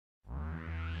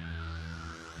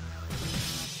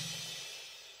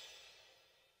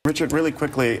Richard, really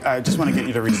quickly, I just want to get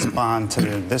you to respond to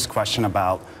this question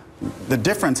about the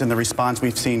difference in the response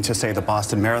we've seen to, say, the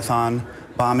Boston Marathon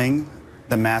bombing,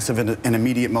 the massive and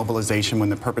immediate mobilization when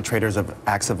the perpetrators of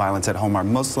acts of violence at home are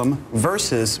Muslim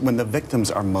versus when the victims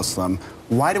are Muslim.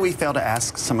 Why do we fail to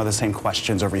ask some of the same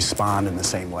questions or respond in the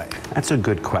same way? That's a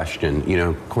good question. You know,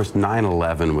 of course,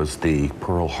 9/11 was the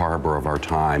Pearl Harbor of our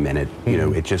time, and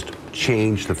it just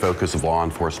changed the focus of law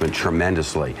enforcement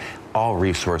tremendously. All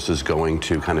resources going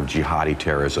to kind of jihadi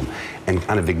terrorism and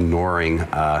kind of ignoring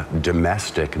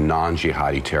domestic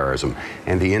non-jihadi terrorism.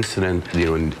 And the incident,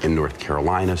 in North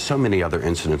Carolina, so many other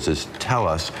incidences tell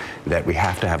us that we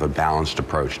have to have a balanced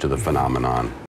approach to the phenomenon.